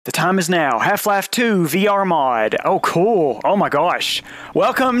The time is now. Half-Life 2 VR mod. Oh, cool. Oh my gosh.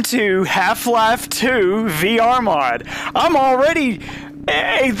 Welcome to Half-Life 2 VR mod. I'm already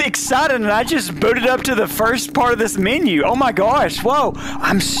excited and I just booted up to the first part of this menu. Oh my gosh. Whoa.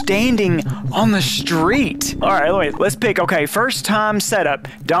 I'm standing on the street. All right, wait, let's pick. Okay, first time setup.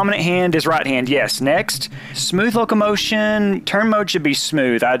 Dominant hand is right hand. Yes. Next. Smooth locomotion. Turn mode should be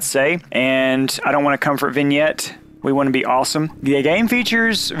smooth, I'd say. And I don't want a comfort vignette. We want to be awesome. The game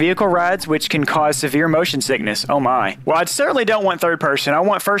features vehicle rides which can cause severe motion sickness. Oh my. Well, I certainly don't want third person. I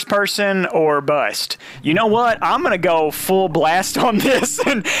want first person or bust. You know what? I'm going to go full blast on this.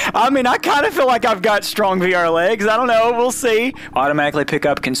 And I mean, I kind of feel like I've got strong VR legs. I don't know. We'll see. Automatically pick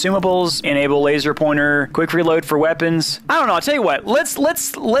up consumables, enable laser pointer, quick reload for weapons. I don't know. I'll tell you what.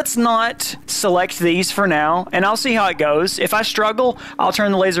 Let's not select these for now and I'll see how it goes. If I struggle, I'll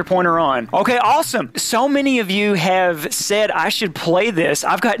turn the laser pointer on. Okay, awesome. So many of you have said I should play this.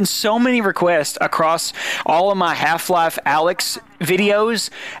 I've gotten so many requests across all of my Half-Life Alyx videos,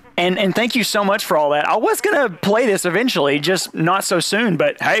 and thank you so much for all that. I was gonna play this eventually, just not so soon,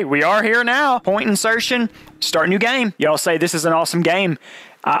 but hey, we are here now. Point insertion, start new game. Y'all say this is an awesome game.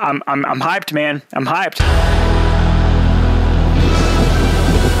 I'm hyped, man. I'm hyped.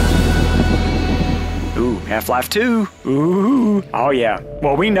 Ooh, Half-Life 2. Ooh. Oh yeah.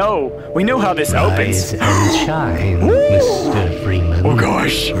 Well, we know how this opens. Rise and shine, Mr. Freeman. Oh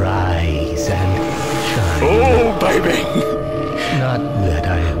gosh. Rise and shine. Oh baby. Not that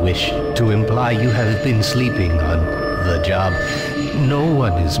I wish to imply you have been sleeping on the job. No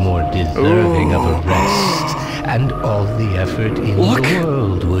one is more deserving of a rest, and all the effort in the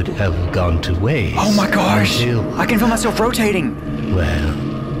world would have gone to waste. Oh my gosh. I can feel myself rotating. Well,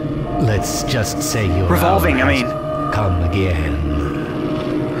 let's just say you're revolving, I mean. Come again.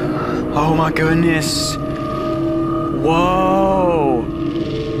 Oh my goodness. Whoa.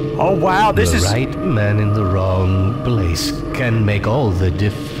 Oh wow, this is... The right man in the wrong place can make all the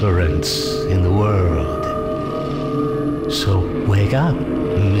difference in the world. So wake up,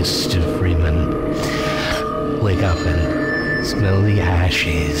 Mr. Freeman. Wake up and smell the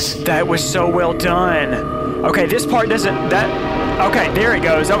ashes. That was so well done. Okay, this part doesn't... Okay, there it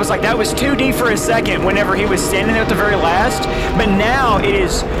goes. I was like, that was 2D for a second whenever he was standing there at the very last, but now it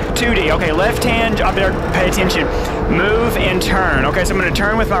is 2D. Okay, left hand, I better pay attention. Move and turn. Okay, so I'm gonna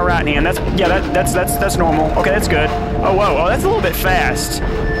turn with my right hand. That's normal. Okay, that's good. Oh, whoa, oh, that's a little bit fast.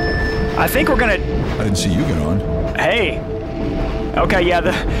 I think we're gonna... I didn't see you get on. Hey. Okay, yeah,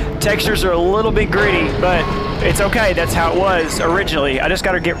 the textures are a little bit gritty, but it's okay. That's how it was originally. I just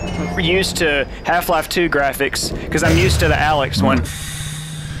gotta get used to Half-Life 2 graphics, because I'm used to the Alyx one.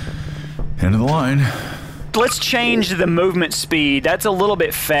 End of the line. Let's change the movement speed. That's a little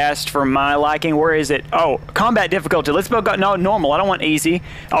bit fast for my liking. Where is it? Oh, combat difficulty. Let's go, no, normal. I don't want easy.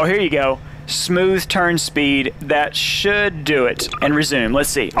 Oh, here you go. Smooth turn speed. That should do it. And resume. Let's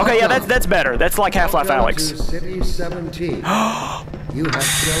see. Okay, yeah, that's better. That's like Half-Life Alyx. City 17. You have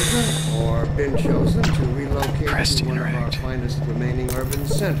chosen or been chosen to relocate to one of our finest remaining urban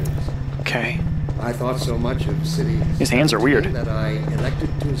centers. Okay. I thought so much of City His hands are weird. that I elected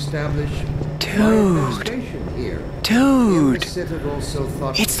to establish Dude. my administration here. Dude.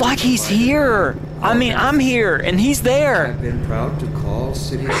 It's like he's here. I mean, I'm here and he's there. I've been proud to call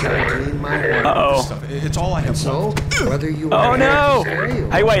City 17 my home. Uh-oh. It's all I have. So, whether you Oh no!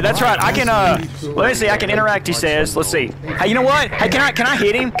 Hey, wait, that's right. I can let me see. I can interact. He says. Let's see. Hey, you know what? Hey, can I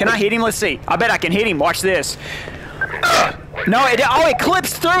hit him? Can I hit him? Let's see. I bet I can hit him. Watch this. No, it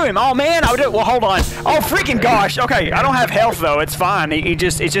clips through him. Oh man, well, hold on. Oh freaking gosh. Okay, I don't have health though. It's fine.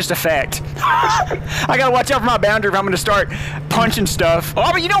 It's just effect. I gotta watch out for my boundary if I'm gonna start punching stuff.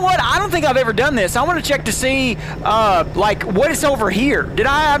 Oh, but you know what? I don't think I've ever done this. I want to check to see, like, what is over here.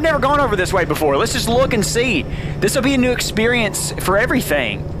 I've never gone over this way before. Let's just look and see. This will be a new experience for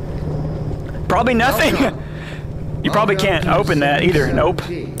everything. Probably nothing. You probably can't open that either. Nope.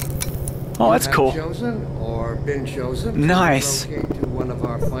 Oh, that's cool. Been chosen nice. To one of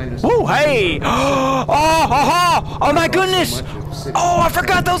our finest. Oh, hey! Oh my goodness! Oh, I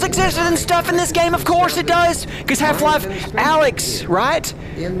forgot those existed and stuff in this game. Of course it does, because Half-Life Alyx, right?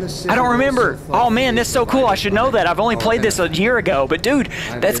 I don't remember. Oh man, that's so cool. I should know that. I've only played this a year ago, but dude,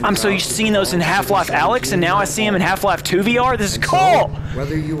 I'm so used to seeing those in Half-Life Alyx, and now I see them in Half-Life 2 VR. This is cool.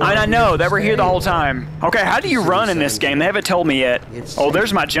 I know that we're here the whole time. Okay, how do you run in this game? They haven't told me yet. Oh,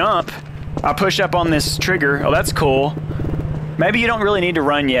 there's my jump. I push up on this trigger. Oh, that's cool. Maybe you don't really need to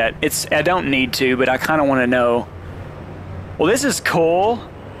run yet. I don't need to, but I kind of want to know. Well, this is cool.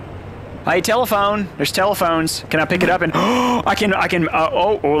 Hey, telephone. There's telephones. Can I pick it up and... I can...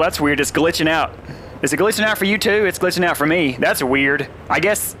 oh, that's weird. It's glitching out. Is it glitching out for you too? It's glitching out for me. That's weird. I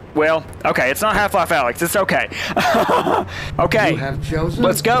guess, well, okay, it's not Half Life Alyx. It's okay. Okay, You have chosen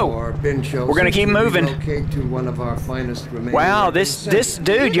let's go. or been chosen We're gonna keep to moving. relocate to one of our finest remaining Wow, urban this centers.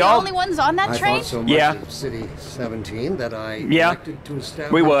 dude, The y'all. only ones on that I train? thought so much Yeah. of City 17 that I Yeah, elected to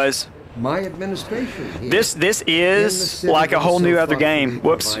establish we was. my administration here. This in the is city like a whole also new other thoughtfully game.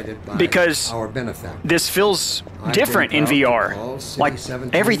 Whoops. provided by Because our benefactor. this feels I've different been in proud to VR. call City Like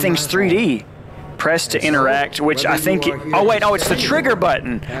 17 everything's my 3D. Press to And so, interact, which I whether think. you are here Oh wait, to oh, it's the stay trigger or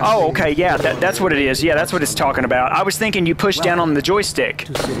button. passing Oh, okay, yeah, through that's what it is. Yeah, that's what it's talking about. I was thinking you push down on the joystick.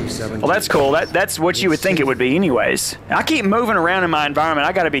 to City 17. Well, that's cool. That's what you would think it would be, anyways. I keep moving around in my environment.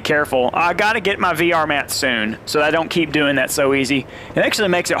 I got to be careful. I got to get my VR mat soon, so I don't keep doing that so easy. It actually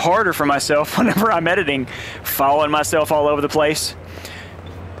makes it harder for myself whenever I'm editing, following myself all over the place.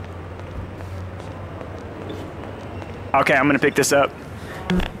 Okay, I'm gonna pick this up.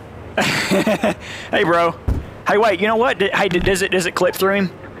 Hey, bro. Hey, wait. You know what? Hey, does it clip through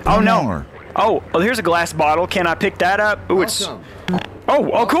him? Oh no. More. Oh, well, here's a glass bottle. Can I pick that up? Ooh, it's. Welcome.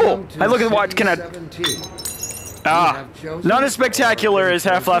 Oh, cool. Welcome to Hey, look at what. City Can I? 17. Not as spectacular as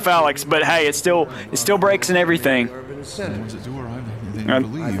Half Life Alyx, but hey, it still breaks and everything. Urban centers.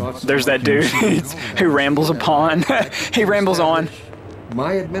 There's that dude who rambles upon. He rambles on.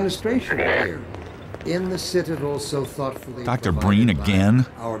 My administration here in the citadel so thoughtfully Dr. provided Breen by again?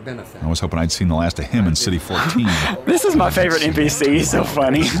 Our benefactor. I was hoping I'd seen the last of him in City 14. This is my favorite NPC. He's so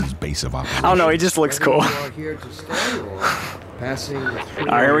funny. This is his base of operation. I don't know. He just looks cool. Whether you are here to stay or passing through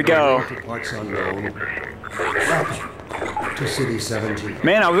All right, here we go. to parts unknown. Welcome to City 17.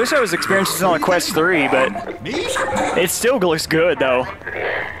 Man, I wish I was experiencing this on Quest 3, but it still looks good though.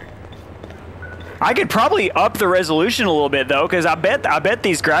 I could probably up the resolution a little bit though, because I bet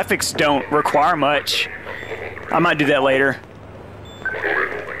these graphics don't require much. I might do that later.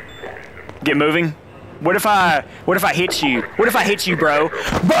 Get moving. What if I hit you? What if I hit you, bro?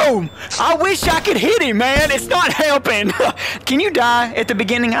 Boom! I wish I could hit him, man. It's not helping. Can you die at the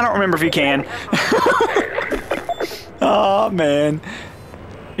beginning? I don't remember if you can. Oh man.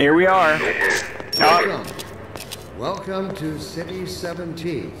 Here we are. Welcome. Welcome to City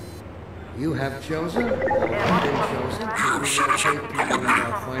 17. You have chosen or been chosen to relocate to one of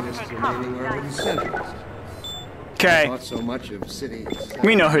our finest remaining urban centers. Okay. Not so much of City 17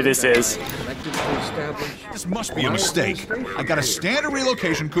 We know who this is. that I elected to establish This must be a my mistake. administration I got a here. standard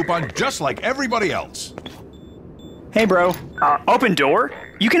relocation coupon just like everybody else. Hey, bro. Open door?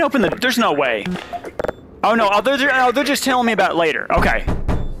 You can open the. There's no way. Oh no. Oh, they're just telling me about it later. Okay.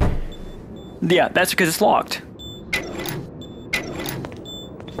 Yeah, that's because it's locked.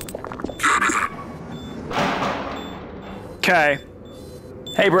 Okay.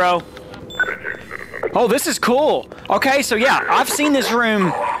 Hey, bro. Oh, this is cool. Okay, so yeah, I've seen this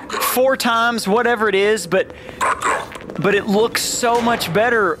room 4 times, whatever it is, but it looks so much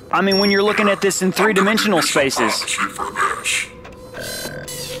better. I mean, when you're looking at this in 3-dimensional spaces.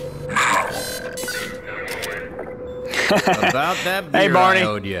 About that beer Hey, Barney. I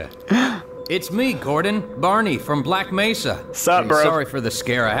owed you. It's me, Gordon. Barney from Black Mesa. Sup, bro? Sorry for the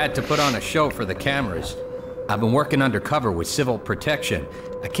scare. I had to put on a show for the cameras. I've been working undercover with civil protection.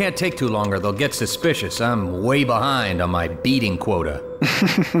 I can't take too long or they'll get suspicious. I'm way behind on my beating quota.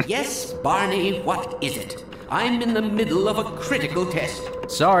 Yes, Barney, what is it? I'm in the middle of a critical test.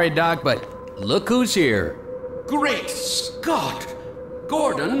 Sorry, Doc, but look who's here. Great Scott!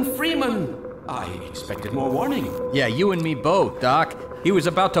 Gordon Freeman! I expected more warning. Yeah, you and me both, Doc. He was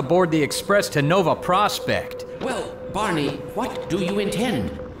about to board the express to Nova Prospect. Well, Barney, what do you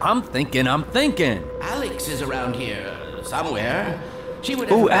intend? I'm thinking. Alyx is around here somewhere. She would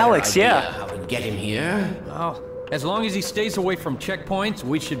have Ooh, a better Alyx, idea yeah. how to get him here. Oh, as long as he stays away from checkpoints,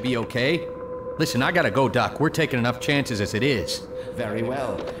 we should be okay. Listen, I gotta go, Doc. We're taking enough chances as it is. Very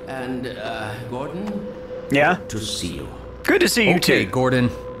well. And, Gordon, Yeah? to see you. Good to see you Okay, too. Gordon.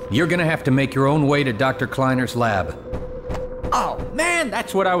 You're gonna have to make your own way to Dr. Kleiner's lab. Oh, man,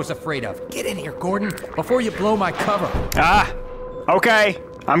 that's what I was afraid of. Get in here, Gordon, before you blow my cover. Ah, okay.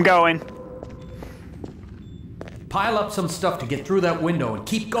 I'm going. Pile up some stuff to get through that window and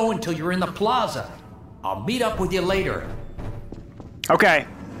keep going till you're in the plaza. I'll meet up with you later. Okay.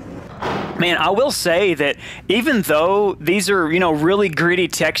 Man, I will say that even though these are, really gritty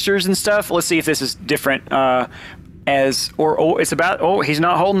textures and stuff, let's see if this is different. It's about, he's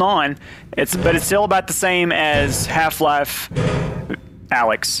not holding on. But it's still about the same as Half-Life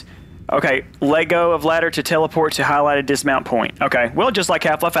Alyx. Okay, let go of ladder to teleport to highlighted dismount point. Okay, well, just like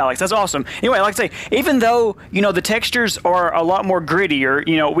Half-Life Alyx, that's awesome. Anyway, like I say, even though, the textures are a lot more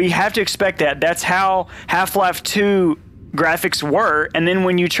grittier, we have to expect that. That's how Half-Life 2 graphics were, and then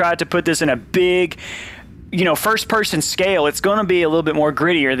when you try to put this in a big, you know, first-person scale, it's going to be a little bit more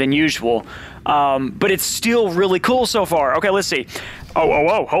grittier than usual. But it's still really cool so far. Okay, let's see.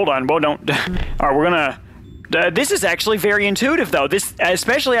 Oh, hold on. Well, don't. All right, we're gonna. This is actually very intuitive, though. This,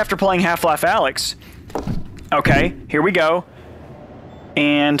 especially after playing Half Life Alyx. Okay, here we go.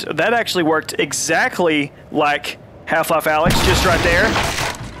 And that actually worked exactly like Half Life Alyx, just right there.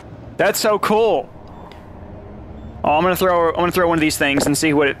 That's so cool. Oh, I'm gonna throw one of these things and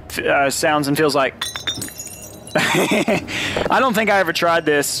see what it sounds and feels like. I don't think I ever tried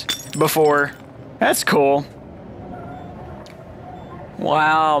this before. That's cool.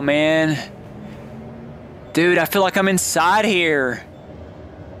 Wow, man. Dude, I feel like I'm inside here.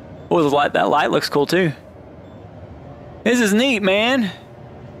 Oh, that light looks cool too. This is neat, man.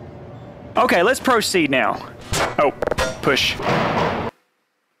 Okay, let's proceed now. Oh, push.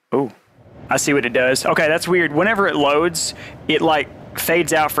 Oh, I see what it does. Okay, that's weird. Whenever it loads, it like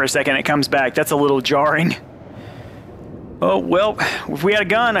fades out for a second, it comes back. That's a little jarring. Oh, well, if we had a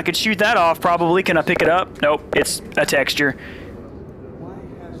gun, I could shoot that off probably. Can I pick it up? Nope, it's a texture.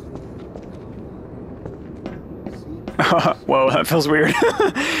 Whoa, that feels weird.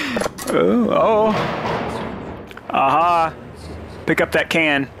 Oh. Aha. Pick up that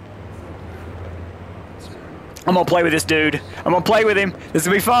can. I'm gonna play with this dude. I'm gonna play with him. This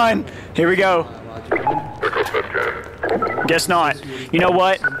will be fun. Here we go. Guess not. You know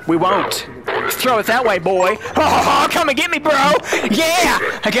what? We won't. Throw it that way, boy. Oh, come and get me, bro. Yeah.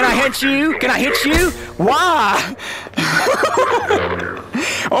 Can I hit you? Can I hit you? Why?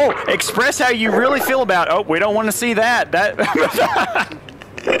 Oh, express how you really feel about it. Oh, we don't want to see that.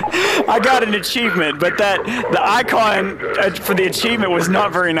 I got an achievement, but the icon for the achievement was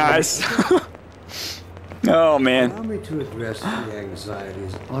not very nice. Oh, man. Allow me to address the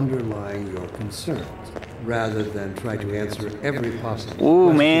anxieties underlying your concerns, rather than try to answer every possible question.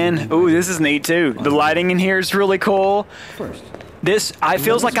 Ooh, man. Ooh, this is neat, too. The lighting in here is really cool. First, I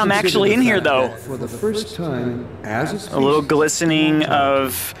feels like I'm actually in here, though. for the first time, as A little glistening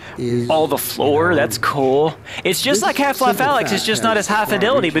of all the floor. That's cool. It's just like Half Life Alyx. It's just not as high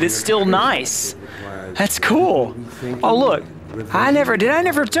fidelity, but it's still nice. That's cool. Oh, look. Did I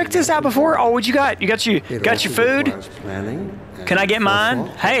never check this out before? Oh, what you got? You got your food? Can I get mine?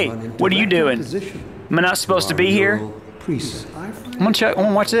 Hey, what are you doing? Am I not supposed to be here? I'm gonna check. I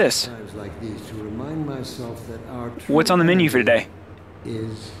wanna watch this. What's on the menu for today?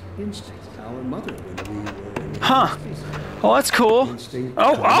 Huh. Oh, that's cool.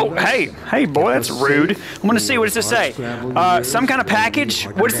 Oh, hey, boy, that's rude. I'm gonna see, what does it say? Some kind of package?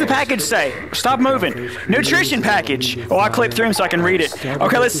 What does the package say? Stop moving. Nutrition package. Oh, I clicked through them so I can read it.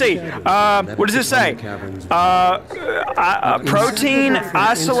 Okay, let's see. What does it say? Protein,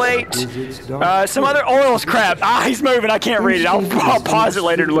 isolate, some other oils crap. Ah, he's moving, I can't read it. I'll pause it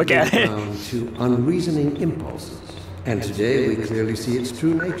later to look at it. To unreasoning impulses, and today we clearly see its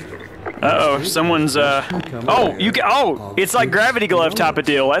true nature. Uh-oh, someone's, it's like Gravity Glove type of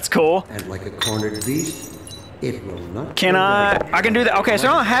deal. That's cool. And like a cornered beast, it will not. Can I can do that. Okay, so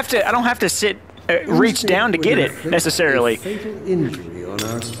I don't have to sit, reach down to get it, necessarily. Fatal injury on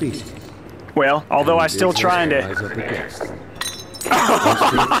our species. Well, although I'm still trying to.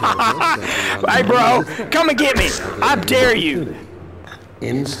 Hey, bro, come and get me. I dare you.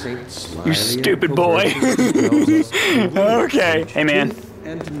 You stupid boy. Okay. Hey, man.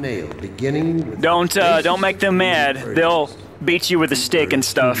 And nail, beginning with don't make them mad. They'll beat you with a stick and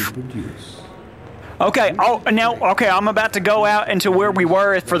stuff. Okay. Oh, now, okay. I'm about to go out into where we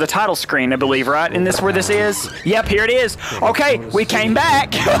were for the title screen, I believe, right? Isn't this where this is? Yep, here it is. Okay, we came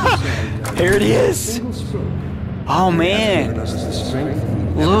back. Here it is. Oh man,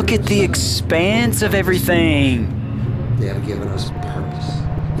 look at the expanse of everything. They have given us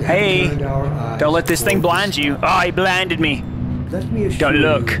purpose. Hey, don't let this thing blind you. Oh, he blinded me. Don't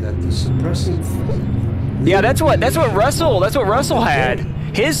look. Yeah, that's what Russell had.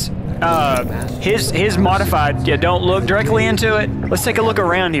 His modified. Yeah, don't look directly into it. Let's take a look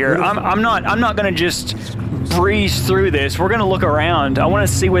around here. I'm not gonna just breeze through this. We're gonna look around. I want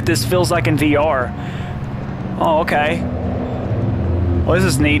to see what this feels like in VR. Oh, okay. Well, this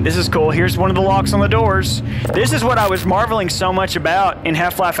is neat. This is cool. Here's one of the locks on the doors. This is what I was marveling so much about in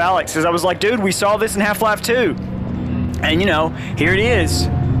Half Life Alyx, because I was like, dude, we saw this in Half Life 2. And, you know, here it is.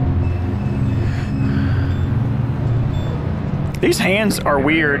 These hands are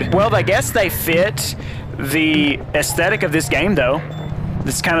weird. Well, I guess they fit the aesthetic of this game, though.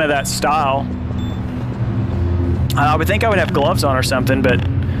 It's kind of that style. I would think I would have gloves on or something, but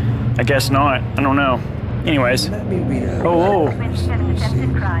I guess not. I don't know. Anyways. Let me read out. Oh,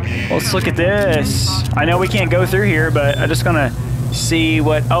 let's look at this. I know we can't go through here, but I'm just gonna see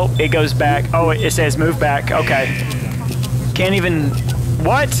what. Oh, it goes back. Oh, it says move back. Okay. Can't even.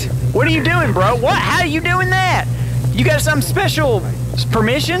 What? What are you doing, bro? What? How are you doing that? You got some special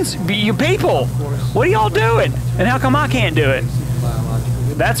permissions? You people. What are y'all doing? And how come I can't do it?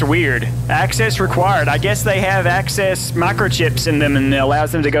 That's weird. Access required. I guess they have access microchips in them and it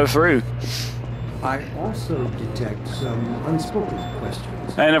allows them to go through. I also detect some unspoken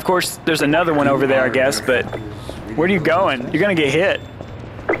questions. And of course, there's another one over there, I guess, but where are you going? You're gonna get hit.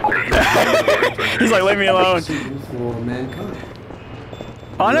 He's like, leave me alone. For mankind.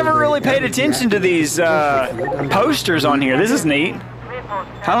 I never really paid attention to these posters on here. This is neat.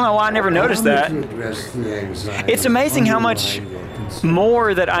 I don't know why I never noticed that. It's amazing how much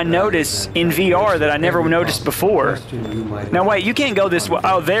more that I notice in VR that I never noticed before. Now wait, you can't go this way.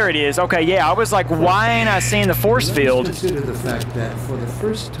 Oh, there it is. Okay, yeah, I was like, why ain't I seeing the force field? Consider the fact that for the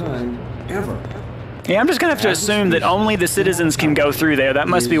first time ever, Yeah, I'm just gonna have to assume that only the citizens can go through there. That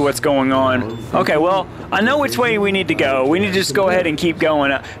must be what's going on. Okay, well, I know which way we need to go. We need to just go ahead and keep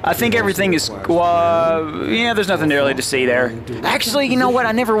going. I think everything is, yeah, there's nothing really to see there. Actually, you know what?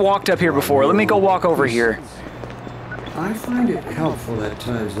 I never walked up here before. Let me go walk over here. I find it helpful at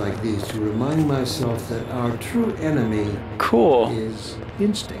times like these to remind myself that our true enemy Cool. is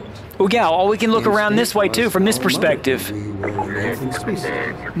instinct. Oh yeah, oh, we can look around this way too, from this perspective.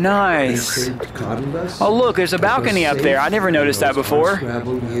 Nice. Oh look, there's a balcony up there. I never noticed that before.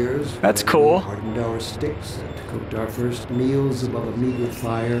 That's cool. Hardened our sticks and cooked our first meals above a meager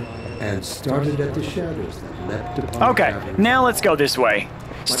fire and started at the shadows that leapt upon. Okay, now let's go this way.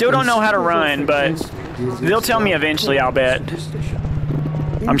 Still don't know how to run, but they'll tell me eventually, I'll bet.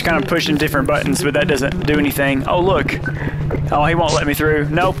 I'm just kind of pushing different buttons, but that doesn't do anything. Oh, look. Oh, he won't let me through.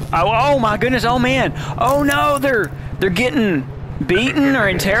 Nope. Oh my goodness. Oh, man. Oh, no. They're getting beaten or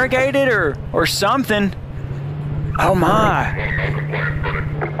interrogated or something. Oh,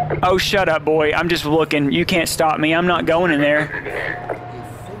 my. Oh, shut up, boy. I'm just looking. You can't stop me. I'm not going in there.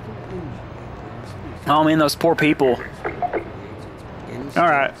 Oh, man, those poor people. All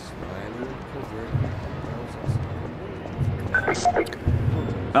right.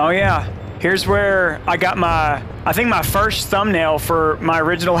 Oh yeah, here's where I got my, I think my first thumbnail for my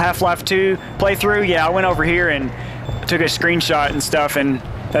original Half-Life 2 playthrough. Yeah, I went over here and took a screenshot and stuff, and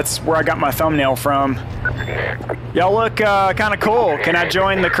that's where I got my thumbnail from. Y'all look kind of cool. Can I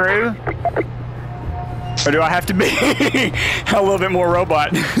join the crew? Or do I have to be a little bit more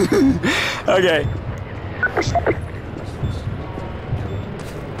robot? Okay.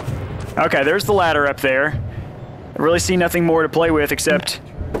 Okay, there's the ladder up there. I really see nothing more to play with except...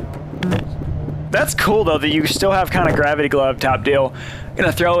 That's cool, though, that you still have kind of gravity glove type deal.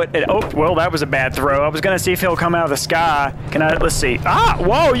 Gonna throw it at... Oh, well, that was a bad throw. I was gonna see if he'll come out of the sky. Can I... Let's see. Ah!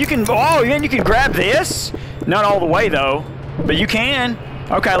 Whoa! You can... Oh, you can grab this? Not all the way, though. But you can.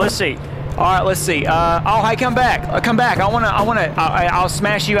 Okay, let's see. All right, let's see. Oh, hey, come back. Come back. I'll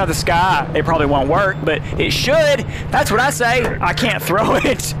smash you out of the sky. It probably won't work, but it should. That's what I say. I can't throw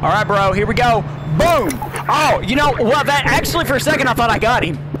it. All right, bro, here we go. Boom. Oh, you know, well, that actually for a second I thought I got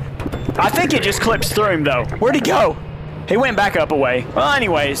him. I think it just clips through him, though. Where'd he go? He went back up a way. Well,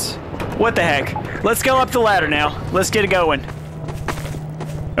 anyways, what the heck? Let's go up the ladder now. Let's get it going.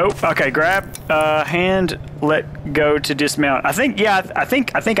 Oh, okay, grab, hand, let go to dismount. I think, yeah, I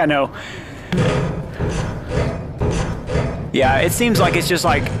think I know. Yeah, it seems like it's just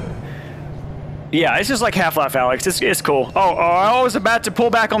like, yeah, it's just like Half-Life Alyx. It's cool. Oh, I was about to pull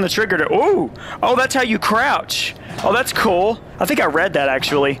back on the trigger to, ooh, oh, that's how you crouch. Oh, that's cool. I think I read that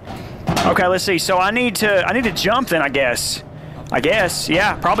actually. Okay, let's see. So I need to jump then, I guess.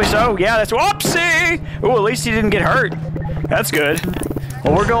 Yeah, probably so. Yeah, that's, whoopsie. Ooh, at least he didn't get hurt. That's good.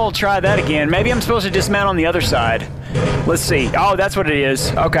 Well, we're going to try that again. Maybe I'm supposed to dismount on the other side. Let's see. Oh, that's what it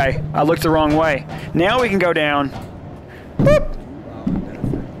is. Okay, I looked the wrong way. Now we can go down. Boop.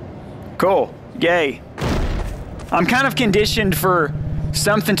 Cool. Yay. I'm kind of conditioned for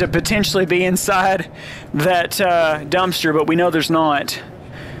something to potentially be inside that dumpster, but we know there's not.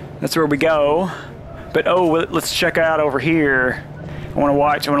 That's where we go. But, oh, let's check out over here. I want to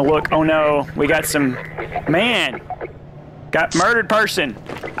watch. I want to look. Oh, no. We got some... Man. Got murdered person.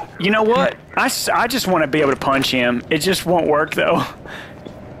 You know what? I just want to be able to punch him. It just won't work, though.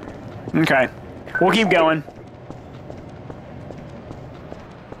 Okay. We'll keep going.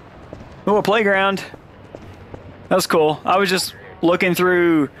 Oh, a playground. That was cool. I was just looking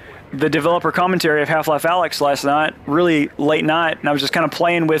through the developer commentary of Half Life Alyx last night, really late night, and I was just kind of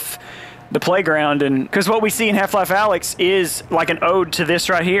playing with the playground, and because what we see in Half Life Alyx is like an ode to this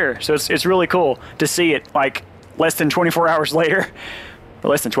right here. So it's really cool to see it like less than 24 hours later, or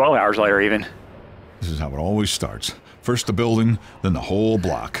less than 12 hours later even. This is how it always starts. First the building, then the whole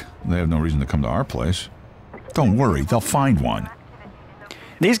block. They have no reason to come to our place. Don't worry, they'll find one.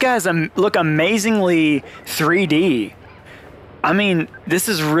 These guys look amazingly 3D. I mean, this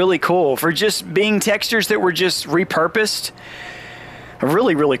is really cool for just being textures that were just repurposed.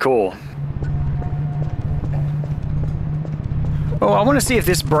 Really, really cool. Oh, I want to see if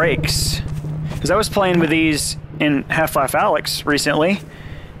this breaks, because I was playing with these in Half Life Alyx recently.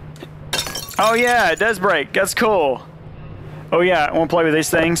 Oh yeah, it does break. That's cool. Oh yeah, I want to play with these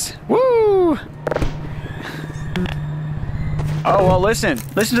things. Woo! Oh, well, listen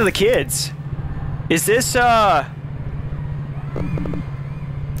to the kids. Is this, oh,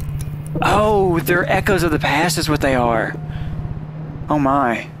 they're echoes of the past is what they are. Oh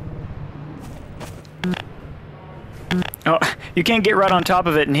my. Oh, you can't get right on top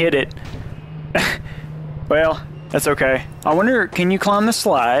of it and hit it. Well, that's okay. I wonder, can you climb the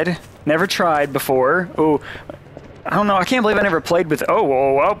slide? Never tried before. Oh, I don't know. I can't believe I never played with, oh,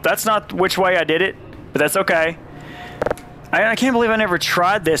 well, that's not which way I did it, but that's okay. I can't believe I never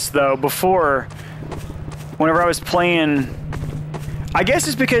tried this, though, before, whenever I was playing. I guess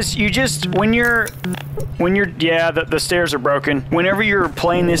it's because you just, when you're, yeah, the stairs are broken. Whenever you're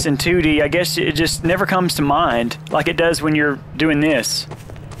playing this in 2D, I guess it just never comes to mind, like it does when you're doing this.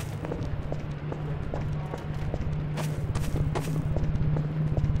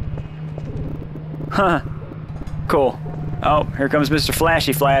 Huh. Cool. Oh, here comes Mr.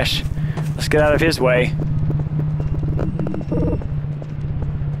 Flashy Flash. Let's get out of his way.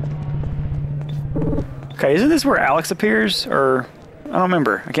 Okay, isn't this where Alyx appears? Or, I don't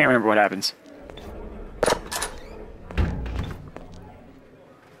remember. I can't remember what happens.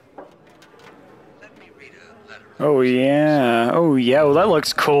 Oh yeah, oh yeah, well that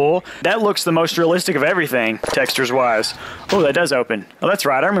looks cool. That looks the most realistic of everything, textures wise. Oh, that does open. Oh, that's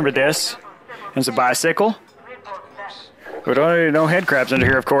right, I remember this. There's a bicycle. But no head crabs under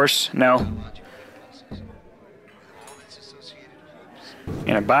here, of course. No.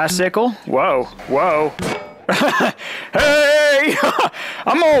 And a bicycle. Whoa, whoa. Hey!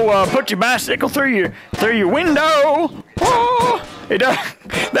 I'm gonna put your bicycle through your window. Oh,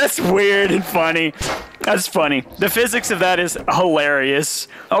 that's weird and funny. That's funny. The physics of that is hilarious.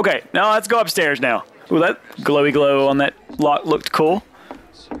 Okay, now let's go upstairs now. Ooh, that glowy glow on that lock looked cool.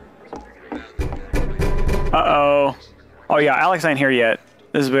 Uh-oh. Oh yeah, Alyx ain't here yet.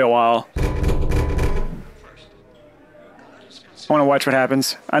 This will be a while. I want to watch what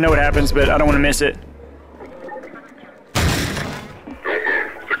happens. I know what happens, but I don't want to miss it.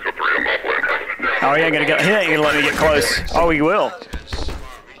 Oh, he ain't gonna let me get close. Oh, he will.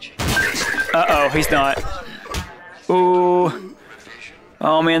 Uh-oh, he's not. Ooh.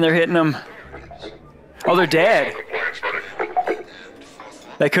 Oh man, they're hitting him. Oh, they're dead.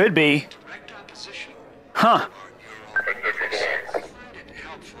 They could be. Huh.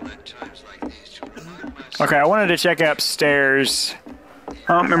 Okay, I wanted to check upstairs. I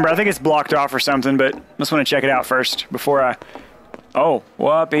don't remember. I think it's blocked off or something, but I just want to check it out first before I... Oh,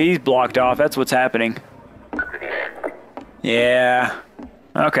 well, he's blocked off. That's what's happening. Yeah.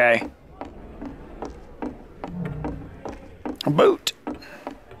 Okay. A boot.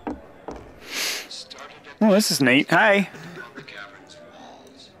 Oh, this is neat. Hi.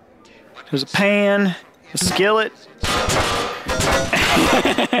 There's a pan, a skillet.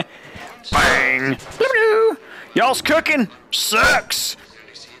 Bang. Y'all's cooking sucks.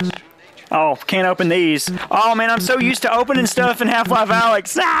 Oh, can't open these. Oh man, I'm so used to opening stuff in Half Life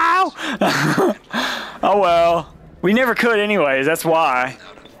Alyx. No! Oh well. We never could anyways, that's why.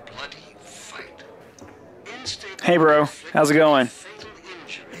 Hey bro, how's it going?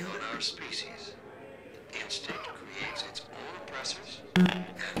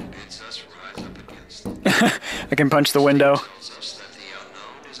 I can punch the window.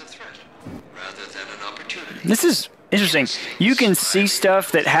 This is interesting. You can see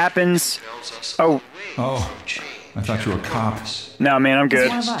stuff that happens. Oh. Oh, I thought you were a cop. No, man, I'm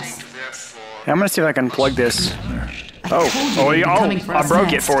good. I'm gonna see if I can plug this. I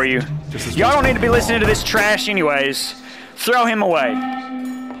broke it for you. Y'all don't need to be listening to this trash anyways. Throw him away.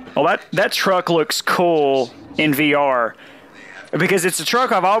 Well, that truck looks cool in VR. Because it's a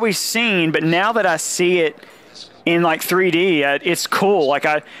truck I've always seen, but now that I see it in like 3D, it's cool. Like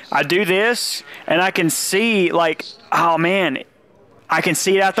I do this and I can see like, oh man, I can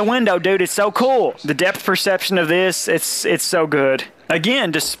see it out the window, dude. It's so cool. The depth perception of this, it's so good.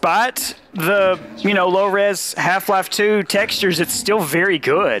 Again, despite the, you know, low-res Half-Life 2 textures, it's still very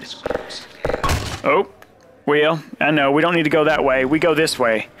good. Oh, well, I know, we don't need to go that way. We go this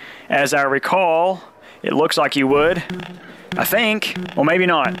way. As I recall, it looks like you would. I think. Well, maybe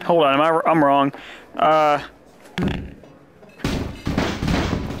not. Hold on, I'm wrong.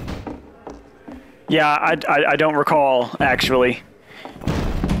 Yeah, I don't recall, actually.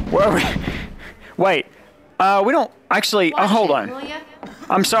 Where are we? Wait. We don't actually. Oh, hold on.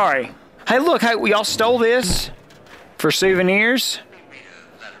 I'm sorry. Hey, look, hey, we all stole this for souvenirs.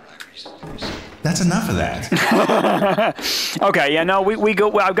 That's enough of that. Okay, yeah, no, we go.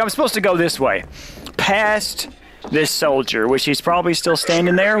 Well, I'm supposed to go this way, past this soldier, which he's probably still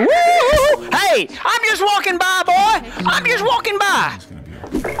standing there. Woo! Hey, I'm just walking by, boy. I'm just walking by.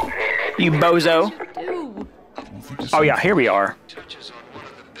 You bozo. Oh yeah, here we are.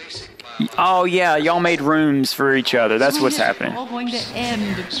 Oh yeah, y'all made rooms for each other. That's what's happening. All going to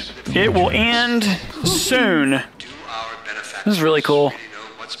end. It will end soon. This is really cool.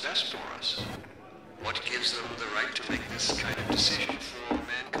 What's best for us? What gives them the right to make this kind of decision for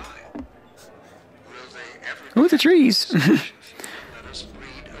mankind? Will they ever Ooh, the trees. let us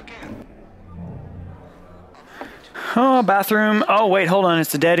breed again? Oh, bathroom. Oh, wait, hold on.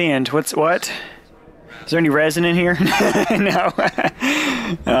 It's a dead end. What? Is there any resin in here? No.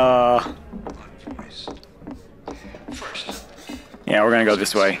 Yeah, we're gonna go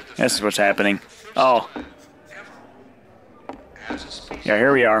this way. This is what's happening. Oh. Yeah,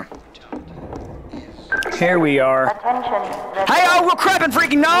 here we are. Here we are. Hey, oh, we're crap and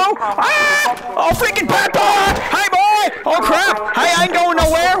freaking no! Ah! Oh, freaking pepper! Hey, boy! Oh, crap! Hey, I ain't going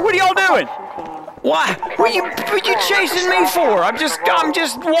nowhere. What are y'all doing? Why? What you chasing me for? I'm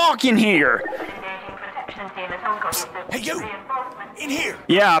just walking here. Hey, you! In here!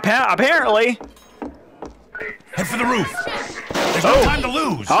 Yeah, apparently. Head for the roof. There's no time to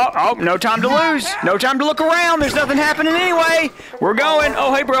lose. Oh, no time to lose. No time to look around. There's nothing happening anyway. We're going.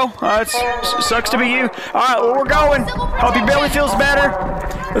 Oh, hey, bro. It sucks to be you. All right, well, we're going. Hope your belly feels better.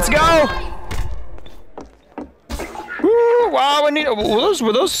 Let's go. Woo, wow,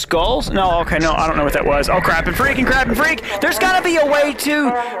 were those skulls? No, okay, no, I don't know what that was. Oh, crap and freak. There's got to be a way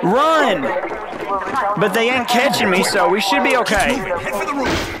to run. But they ain't catching me, so we should be okay. Head for the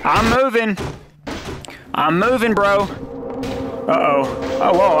roof. I'm moving, bro. Uh-oh.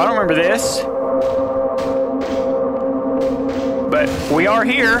 Oh, whoa, I don't remember this. But we are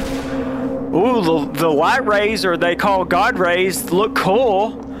here. Ooh, the light rays, or they call God rays, look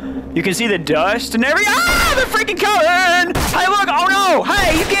cool. You can see the dust and everything. Ah, they're freaking coming! Hey, look! Oh no!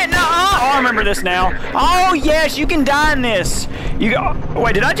 Hey, you can't. Oh, I remember this now. Oh yes, you can die in this.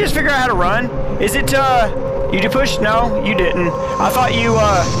 Wait, did I just figure out how to run? Is it you did push? No, you didn't. I thought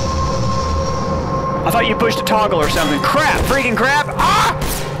you pushed a toggle or something. Crap! Freaking crap! Ah!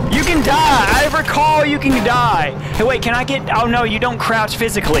 You can die. I recall you can die. Hey, wait, can I get? Oh no, you don't crouch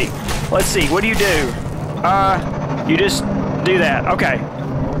physically. Let's see. What do? You just do that. Okay.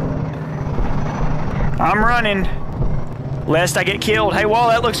 I'm running, lest I get killed. Hey, whoa,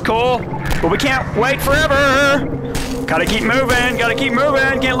 that looks cool. But we can't wait forever. Gotta keep moving,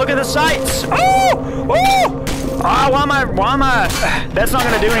 Can't look at the sights. Oh! Oh! Ah, why am I? That's not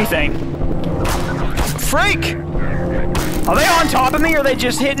gonna do anything. Freak! Are they on top of me, or are they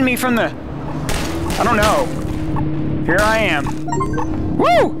just hitting me from the... I don't know. Here I am.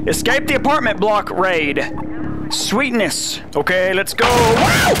 Woo! Escape the apartment block raid. Sweetness. Okay, let's go.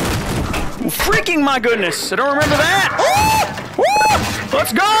 Woo! Freaking my goodness! I don't remember that. Woo! Woo!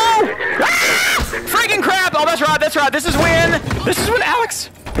 Let's go! Ah! Freaking crap! Oh, that's right. This is when Alyx.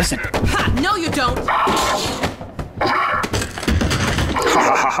 Listen. Ha! No, you don't.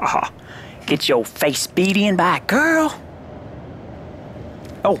 Get your face beaten by a girl.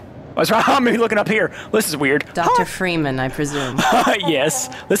 Oh, that's right. I'm looking up here. This is weird. Dr. Freeman, I presume. Yes.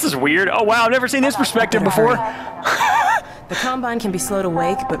 This is weird. Oh wow, I've never seen this perspective before. The Combine can be slow to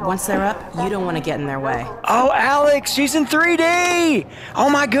wake, but once they're up, you don't want to get in their way. Oh, Alyx, she's in 3D! Oh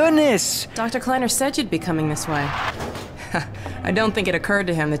my goodness! Dr. Kleiner said you'd be coming this way. I don't think it occurred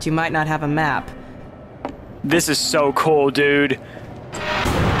to him that you might not have a map. This is so cool, dude.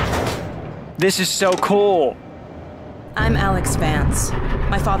 This is so cool. I'm Alyx Vance.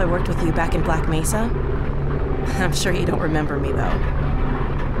 My father worked with you back in Black Mesa. I'm sure you don't remember me, though.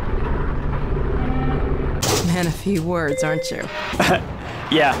 Man, a few words, aren't you?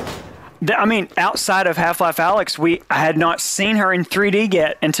 Yeah. I mean, outside of Half Life Alyx, I had not seen her in 3D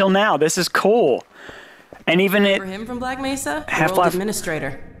yet until now. This is cool. And even Remember him from Black Mesa? Half World Life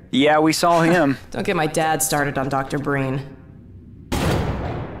Administrator. Yeah, we saw him. Don't get my dad started on Dr. Breen.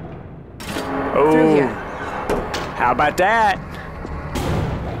 Oh. Through here. How about that?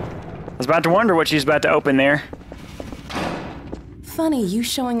 was about to wonder what she's about to open there. Funny, you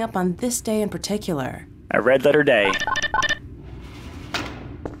showing up on this day in particular. A red letter day.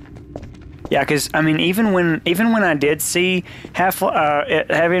 Yeah, because I mean, even when I did see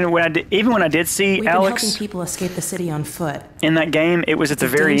even when I did see We've been Alyx helping people escape the city on foot. in that game, it was at the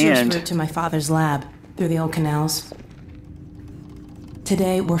very Dangerous end. route to my father's lab through the old canals.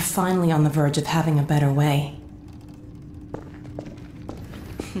 Today, we're finally on the verge of having a better way.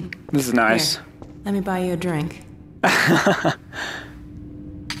 This is nice. Here, let me buy you a drink. A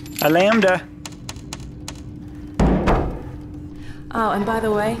lambda. Oh, and by the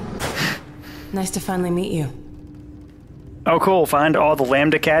way, nice to finally meet you. Oh, cool. Find all the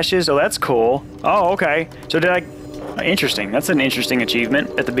lambda caches. Oh, that's cool. Oh, okay. So did I... Interesting. That's an interesting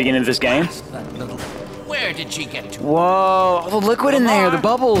achievement at the beginning of this game. Where did she get to? Whoa, all the liquid in there, the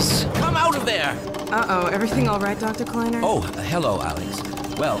bubbles. Come out of there! Uh-oh, everything all right, Dr. Kleiner? Oh, hello,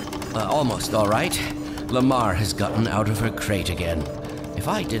 Alyx. Well, almost all right. Lamar has gotten out of her crate again. If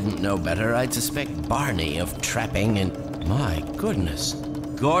I didn't know better, I'd suspect Barney of trapping and... My goodness.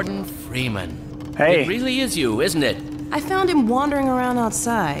 Gordon Freeman. Hey. It really is you, isn't it? I found him wandering around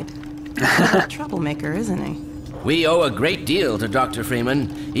outside. A troublemaker, isn't he? We owe a great deal to Dr.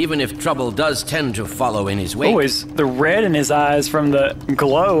 Freeman, even if trouble does tend to follow in his wake. Oh, is the red in his eyes from the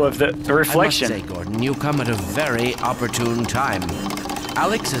glow of the reflection. I must say, Gordon, you come at a very opportune time.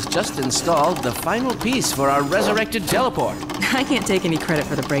 Alyx has just installed the final piece for our resurrected teleport. I can't take any credit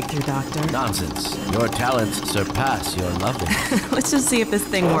for the breakthrough, Doctor. Nonsense. Your talents surpass your loveliness. Let's just see if this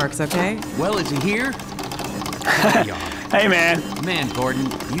thing works, okay? Well, is he here? Hey, man. Man, Gordon,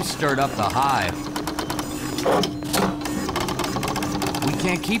 you stirred up the hive. We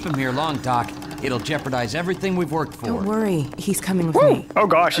can't keep him here long, Doc. It'll jeopardize everything we've worked for. Don't worry, he's coming with me. Oh,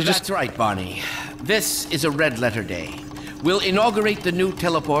 gosh, it's That's just... right, Barney. This is a red letter day. We'll inaugurate the new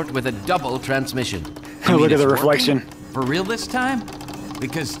teleport with a double transmission. Oh, look at the It's reflection. working? For real this time?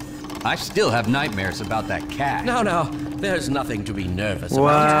 Because I still have nightmares about that cat. No, there's nothing to be nervous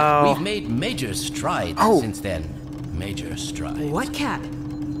Wow. about. We've made major strides Oh. since then. Major strides. What cat?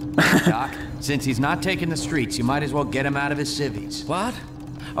 Doc, since he's not taking the streets, you might as well get him out of his civvies. What?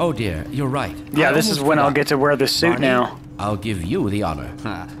 Oh dear, you're right. Yeah, I this is almost when I'll forgot. get to wear the suit Barney, now. I'll give you the honor.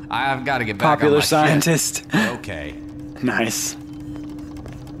 Huh, I've got to get back Popular on my scientist. ship. Okay. Nice.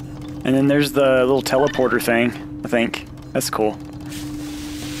 And then there's the little teleporter thing, I think. That's cool.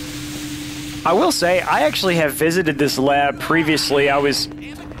 I will say, I actually have visited this lab previously. I was, I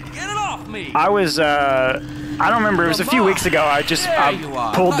don't remember, it was a few weeks ago. I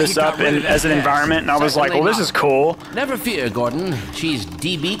pulled this up as an environment, and I was like, well, this is cool. Never fear, Gordon. She's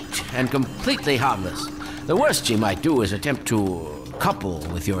debeaked and completely harmless. The worst she might do is attempt to couple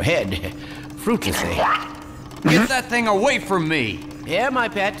with your head, fruitlessly. Get that thing away from me! Here, my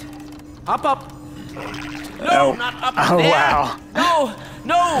pet. Up. No, Oh. not up Oh, there. wow.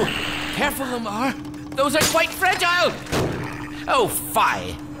 No. Careful, Lamar. Those are quite fragile. Oh,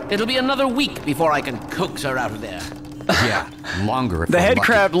 fie. It'll be another week before I can coax her out of there. Yeah, longer if The I'm head lucky.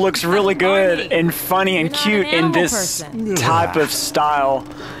 crab looks really good and funny and You're not cute an in animal this person. type of style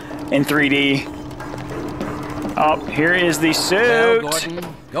in 3D. Oh, here is the Well, suit.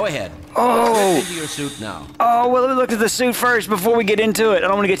 Gordon, go ahead. Oh. Step into your suit now. Oh, well, let me look at the suit first before we get into it. I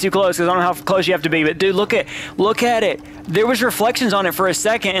don't want to get too close because I don't know how close you have to be. But, dude, look at it. There was reflections on it for a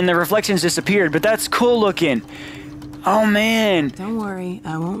second, and the reflections disappeared. But that's cool looking. Oh, man. Don't worry,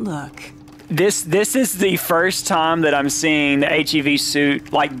 I won't look. This is the first time that I'm seeing the HEV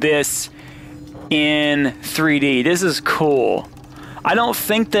suit like this in 3D. This is cool.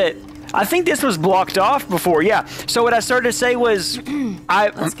 I think this was blocked off before, yeah. So what I started to say was,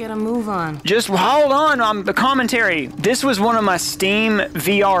 Let's get a move on. just hold on the commentary. This was one of my Steam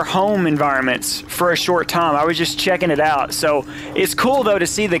VR home environments for a short time. I was just checking it out. So it's cool though to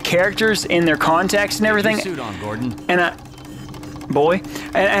see the characters in their context and everything. Get your suit on, Gordon. And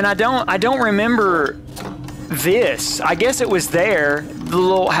I don't remember this. I guess it was there, the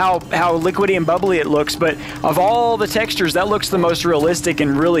little how liquidy and bubbly it looks, but of all the textures, that looks the most realistic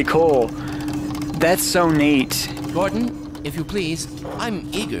and really cool. That's so neat. Gordon, if you please, I'm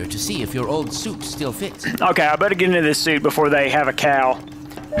eager to see if your old suit still fits. Okay, I better get into this suit before they have a cow.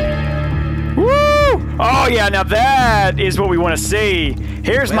 Woo! Oh yeah, now that is what we want to see.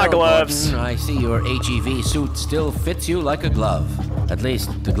 Here's my Well, gloves. Gordon, I see your HEV suit still fits you like a glove. At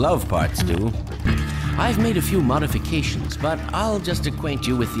least the glove parts do. I've made a few modifications, but I'll just acquaint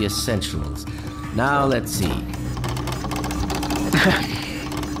you with the essentials. Now let's see.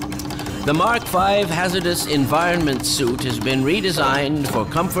 The Mark V Hazardous Environment Suit has been redesigned for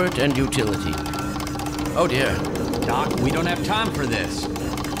comfort and utility. Oh dear. Doc, we don't have time for this.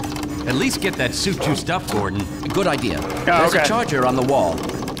 At least get that suit juiced up, Gordon. Good idea. There's a charger on the wall.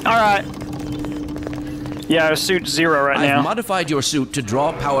 All right. Yeah, suit 0 right now. I've modified your suit to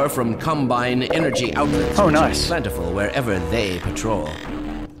draw power from Combine energy outlets. Oh, which nice. are plentiful wherever they patrol.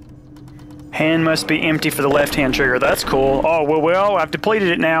 Hand must be empty for the left-hand trigger. That's cool. Oh well, I've depleted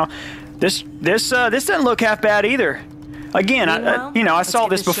it now. This doesn't look half bad either. Again, I saw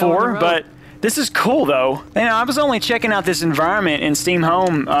this before, but this is cool though. And I was only checking out this environment in Steam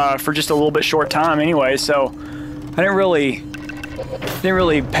Home for just a little bit short time anyway, so I didn't really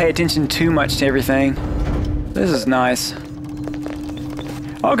pay attention too much to everything. This is nice.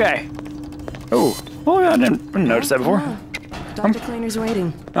 Okay. Oh, I didn't notice that before. Dr. Cleaner's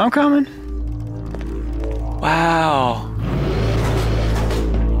waiting. I'm coming. Wow.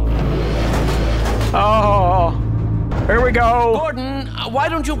 Oh, here we go. Gordon, why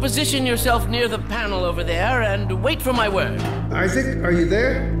don't you position yourself near the panel over there and wait for my word? Isaac, are you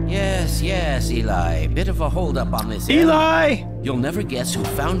there? Yes, Eli. Bit of a holdup on this. Eli! You'll never guess who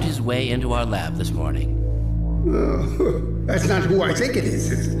found his way into our lab this morning. Oh, that's not who I think it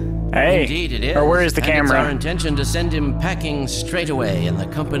is it? Hey. Indeed it is. Or where is the and camera? It's our intention to send him packing straight away in the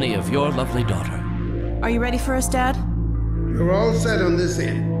company of your lovely daughter. Are you ready for us, Dad? You're all set on this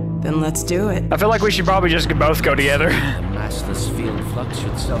end. Then let's do it. I feel like we should probably just both go together. The massless field flux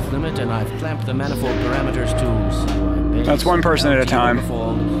should self-limit, and I've clamped the manifold parameters to... That's one person at a time.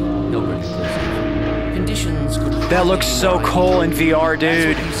 Conditions could... That looks so cool in VR,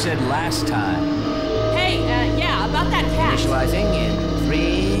 dude. That's what you said last time. Hey, yeah, about that cat. Initializing in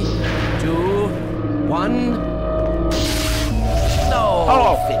 3, 2, 1... No,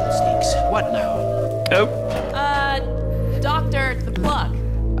 Oh. fiddlesticks. What now? Nope. Doctor, the plug.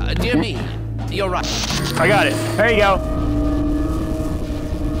 Dear me, you're right. I got it. There you go.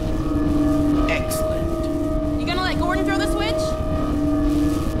 Excellent. You gonna let Gordon throw the switch?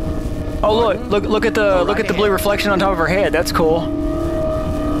 Oh look at the blue reflection on top of her head. That's cool.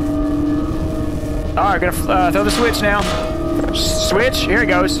 All right, gonna throw the switch now. Switch. Here it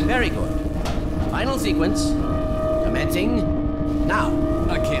goes. Very good. Final sequence. Commencing now.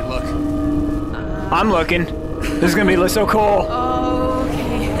 I can't look. I'm looking. This is gonna be so cool.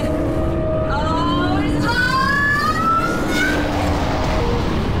 Okay.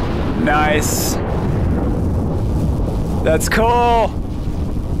 Nice. That's cool.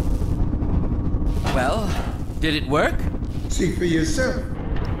 Well, did it work? See for yourself.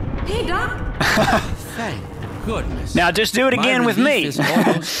 Hey, Doc. Thank goodness. Now just do it again My with relief me. is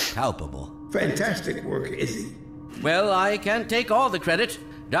almost palpable. Fantastic work, Izzy. Well, I can't take all the credit.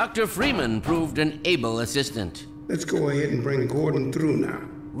 Dr. Freeman proved an able assistant. Let's go ahead and bring Gordon through now.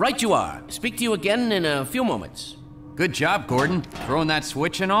 Right you are. Speak to you again in a few moments. Good job, Gordon. Throwing that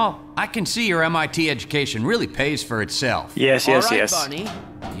switch and all. I can see your MIT education really pays for itself. Yes, All yes, right, yes. Barney.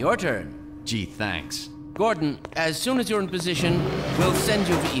 Your turn. Gee, thanks. Gordon, as soon as you're in position, we'll send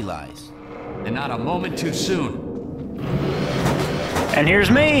you to Eli's. And not a moment too soon. And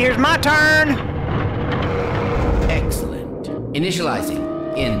here's me. Here's my turn. Excellent. Initializing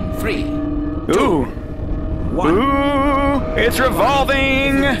in 3, Ooh. 1. Ooh. It's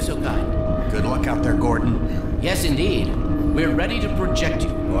revolving. Be so kind. Good luck out there, Gordon. Yes, indeed. We're ready to project you,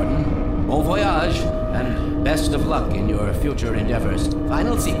 Gordon. Bon voyage, and best of luck in your future endeavors.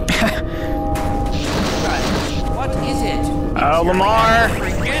 Final sequence. Right. What is it? Oh, Lamar.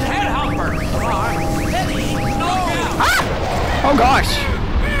 Freaking headhopper! Oh gosh.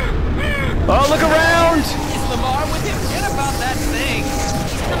 Oh, look around. Is Lamar with him? Get about that thing!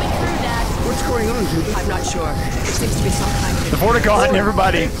 He's coming through, Dad. What's going on, Judith? I'm not sure. There seems to be some kind of... The Vorticon and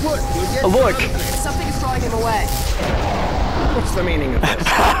everybody. Look, you'll get... Oh, look. Something's drawing him away. What's the meaning of this?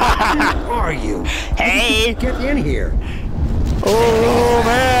 Who are you? Hey. Get in here. Oh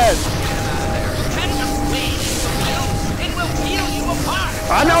man. It will peel you apart!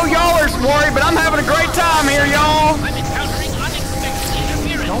 I know y'all are worried, but I'm having a great time here, y'all. I'm encountering unexpected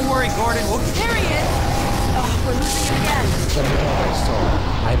interference! Don't worry, Gordon. There he is. Oh, we're losing him again. The man I saw.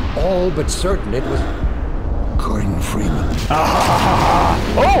 I'm all but certain it was Gordon Freeman.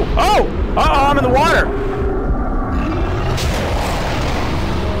 I'm in the water.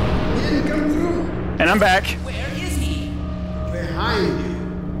 He didn't come through. And I'm back. Where is he? Behind you.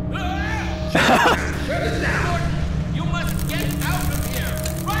 You must get out of here!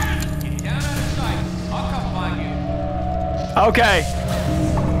 Run! Down out of sight. I'll come find you. Okay.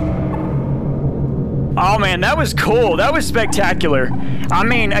 Oh man, that was cool. That was spectacular. I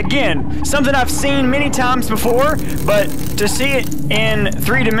mean, again, something I've seen many times before, but to see it in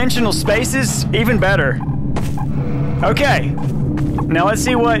three-dimensional spaces, even better. Okay. Now let's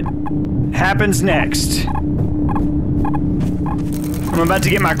see what happens next. I'm about to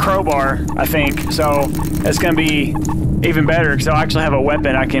get my crowbar, I think. So that's gonna be even better because I'll actually have a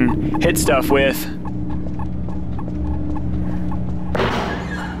weapon I can hit stuff with.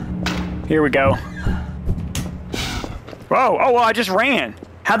 Here we go. Whoa, oh, well, I just ran.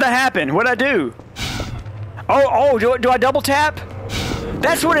 How'd that happen? What'd I do? Oh, do I double tap?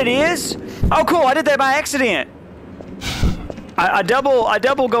 That's what it is? Oh, cool, I did that by accident. I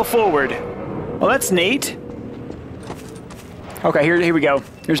double go forward. Well, that's neat. Okay, here we go.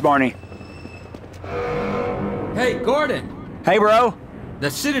 Here's Barney. Hey, Gordon. Hey, bro.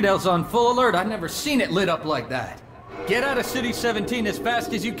 The Citadel's on full alert. I've never seen it lit up like that. Get out of City 17 as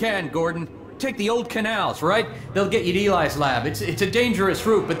fast as you can, Gordon. Take the old canals, right? They'll get you to Eli's lab. It's a dangerous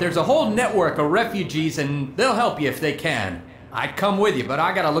route, but there's a whole network of refugees, and they'll help you if they can. I'd come with you, but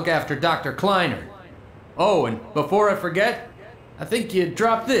I gotta look after Dr. Kleiner. Oh, and before I forget, I think you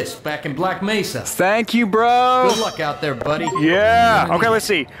dropped this back in Black Mesa. Thank you, bro. Good luck out there, buddy. Yeah. Okay, let's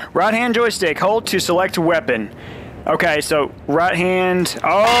see. Right hand joystick. Hold to select weapon. Okay, so right hand.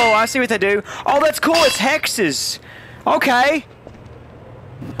 Oh, I see what they do. Oh, that's cool. It's hexes. Okay.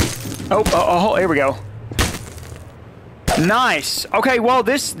 Oh, here we go. Nice. Okay, well,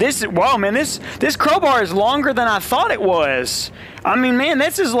 this crowbar is longer than I thought it was. I mean, man,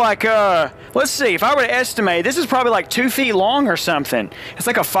 this is like, let's see, if I were to estimate, this is probably like 2 feet long or something. It's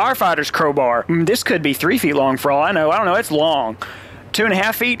like a firefighter's crowbar. This could be 3 feet long for all I know. I don't know, it's long.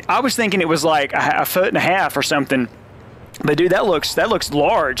 2.5 feet? I was thinking it was like a 1.5 feet or something. But dude, that looks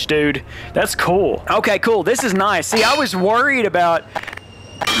large, dude. That's cool. Okay, cool. This is nice. See, I was worried about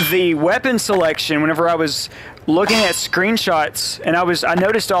the weapon selection whenever I was looking at screenshots, and I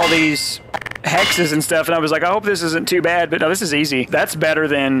noticed all these hexes and stuff, and I was like, I hope this isn't too bad, but no, this is easy. That's better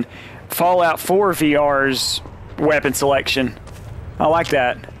than Fallout 4 VR's weapon selection. I like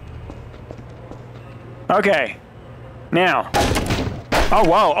that. Okay. Now. Oh,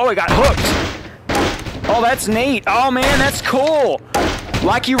 whoa. Oh, it got hooked. Oh, that's neat. Oh, man, that's cool.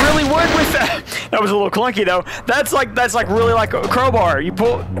 Like you really would with that. That was a little clunky though. That's like really like a crowbar. You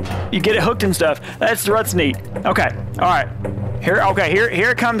get it hooked and stuff. That's neat. Okay. All right. Here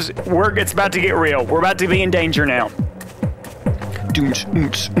it comes. It's about to get real. We're about to be in danger now.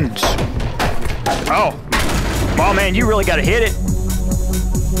 Oh. Oh man, you really got to hit it.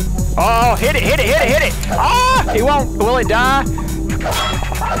 Oh, hit it. Ah, it won't. Will it die?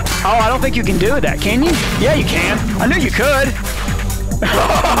 Oh, I don't think you can do that. Can you? Yeah, you can. I knew you could.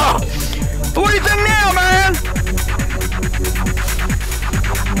 What do you think now, man?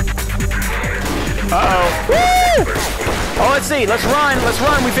 Uh-oh. Woo! Oh, let's see. Let's run.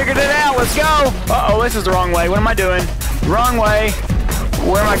 We figured it out. Let's go. Uh-oh, this is the wrong way. What am I doing? Wrong way.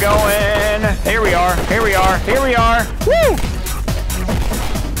 Where am I going? Here we are. Woo!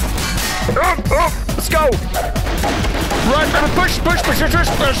 Let's go. Run, push.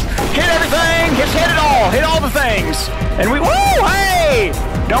 Hit everything. Hit it all. Hit all the things. And woo, hey!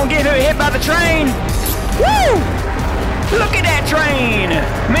 Don't get hit by the train. Woo! Look at that train.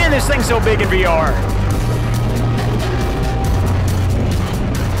 Man, this thing's so big in VR.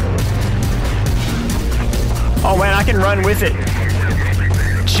 Oh man, I can run with it.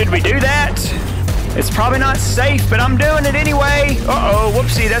 Should we do that? It's probably not safe, but I'm doing it anyway. Uh-oh,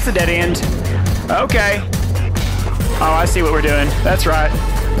 whoopsie, that's a dead end. Okay. Oh, I see what we're doing. That's right.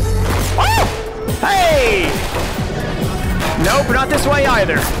 Oh! Hey! Nope, not this way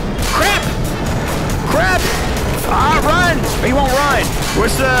either. Crap! Run! He won't run.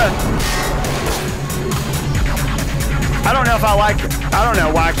 What's the... I don't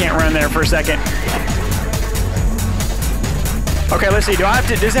know why I can't run there for a second. Okay, let's see.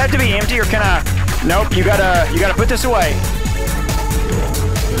 Does it have to be empty or can I... Nope, you gotta put this away.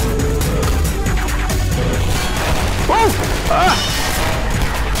 Woo!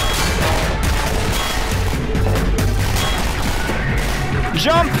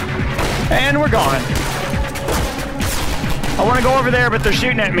 Jump! And we're gone. I want to go over there, but they're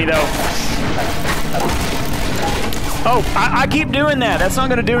shooting at me, though. Oh, I keep doing that. That's not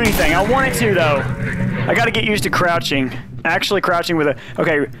going to do anything. I want it to, though. I got to get used to crouching. Actually crouching with a...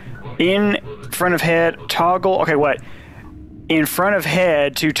 Okay, in front of head, toggle... Okay, what? In front of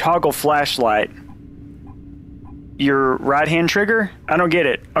head to toggle flashlight. Your right-hand trigger? I don't get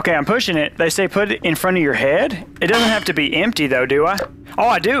it. Okay, I'm pushing it. They say put it in front of your head? It doesn't have to be empty, though, do I? Oh,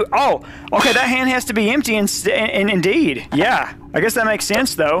 I do. Oh, okay, that hand has to be empty indeed. Yeah, I guess that makes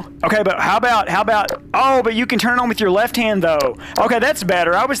sense, though. Okay, but how about... Oh, but you can turn it on with your left hand, though. Okay, that's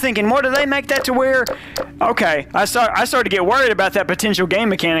better. I was thinking, more, do they make that to where... Okay, I started to get worried about that potential game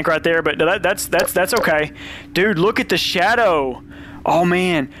mechanic right there, but that's okay. Dude, look at the shadow. Oh,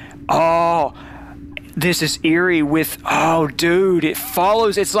 man. Oh... This is eerie with, oh, dude, it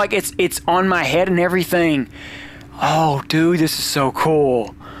follows. It's like it's on my head and everything. Oh, dude, this is so cool.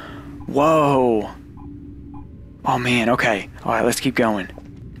 Whoa. Oh, man, okay. All right, let's keep going.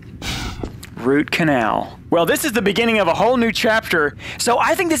 Root canal. Well, this is the beginning of a whole new chapter, so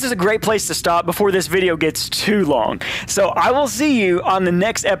I think this is a great place to stop before this video gets too long. So I will see you on the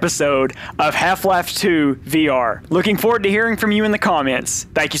next episode of Half-Life 2 VR. Looking forward to hearing from you in the comments.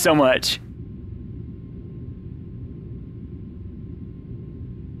 Thank you so much.